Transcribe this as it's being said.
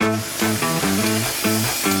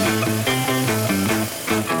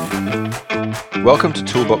Welcome to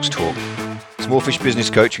Toolbox Talk, Small Fish Business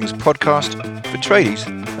Coaching's podcast for tradies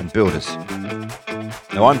and builders.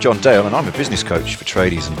 Now, I'm John Dale and I'm a business coach for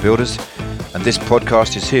tradies and builders, and this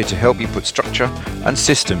podcast is here to help you put structure and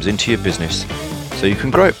systems into your business so you can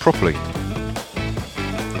grow it properly.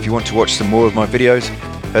 If you want to watch some more of my videos,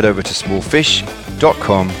 head over to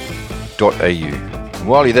smallfish.com.au. And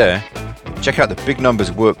while you're there, check out the Big Numbers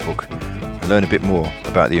Workbook and learn a bit more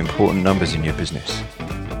about the important numbers in your business.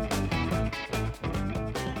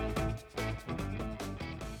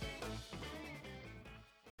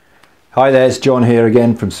 Hi there, it's John here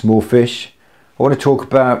again from Small Fish. I want to talk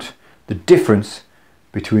about the difference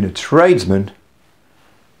between a tradesman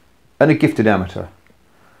and a gifted amateur.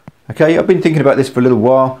 Okay, I've been thinking about this for a little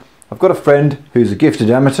while. I've got a friend who's a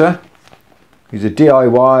gifted amateur. He's a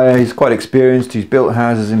DIY, he's quite experienced, he's built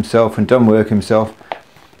houses himself and done work himself.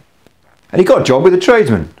 And he got a job with a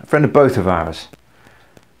tradesman, a friend of both of ours,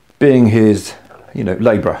 being his,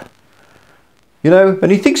 labourer.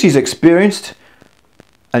 And he thinks he's experienced,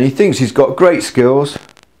 and he thinks he's got great skills,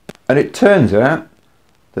 and it turns out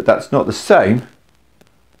that that's not the same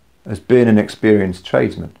as being an experienced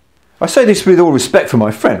tradesman. I say this with all respect for my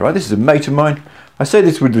friend, right? This is a mate of mine. I say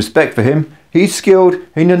this with respect for him. He's skilled,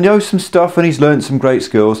 he knows some stuff, and he's learned some great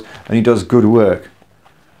skills, and he does good work.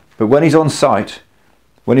 But when he's on site,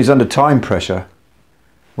 when he's under time pressure,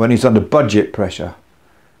 when he's under budget pressure,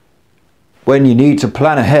 when you need to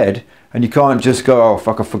plan ahead, and you can't just go, oh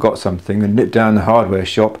fuck, I forgot something, and nip down the hardware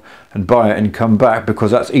shop and buy it and come back,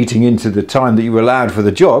 because that's eating into the time that you were allowed for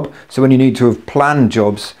the job. So when you need to have planned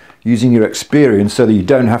jobs using your experience so that you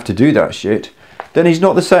don't have to do that shit, then he's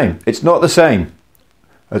not the same. It's not the same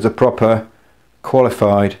as a proper,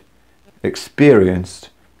 qualified, experienced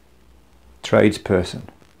tradesperson.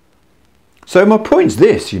 So my point's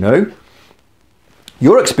this, you're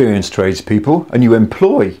experienced tradespeople and you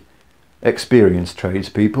employ experienced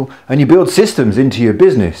tradespeople, and you build systems into your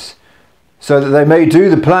business so that they may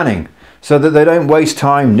do the planning, so that they don't waste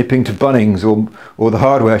time nipping to Bunnings or the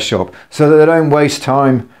hardware shop, so that they don't waste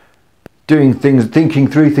time doing things, thinking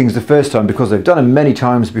through things the first time, because they've done them many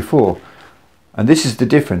times before. And this is the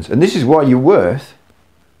difference, and this is why you're worth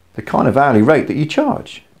the kind of hourly rate that you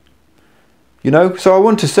charge. So I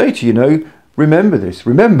want to say to you, remember this.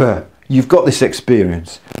 Remember, you've got this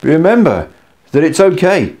experience. Remember that it's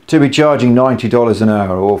okay to be charging $90 an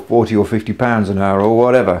hour or 40 or 50 pounds an hour or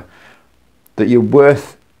whatever, that you're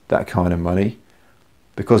worth that kind of money,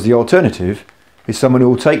 because the alternative is someone who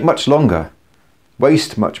will take much longer,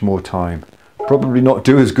 waste much more time, probably not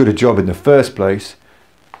do as good a job in the first place,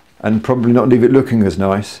 and probably not leave it looking as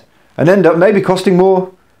nice, and end up maybe costing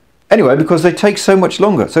more anyway because they take so much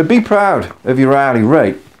longer. So be proud of your hourly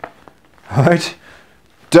rate, right?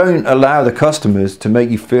 Don't allow the customers to make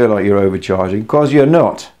you feel like you're overcharging, because you're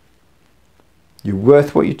not. You're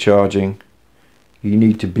worth what you're charging. You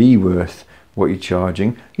need to be worth what you're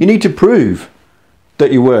charging. You need to prove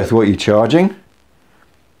that you're worth what you're charging.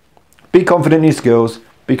 Be confident in your skills.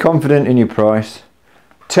 Be confident in your price.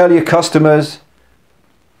 Tell your customers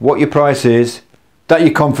what your price is, that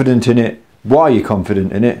you're confident in it, why you're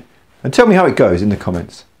confident in it, and tell me how it goes in the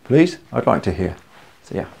comments, please. I'd like to hear.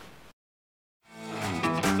 So yeah.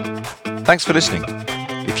 Thanks for listening.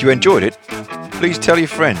 If you enjoyed it, please tell your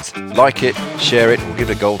friends, like it, share it, or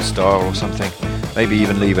give it a gold star or something. Maybe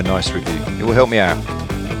even leave a nice review. It will help me out.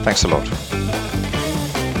 Thanks a lot.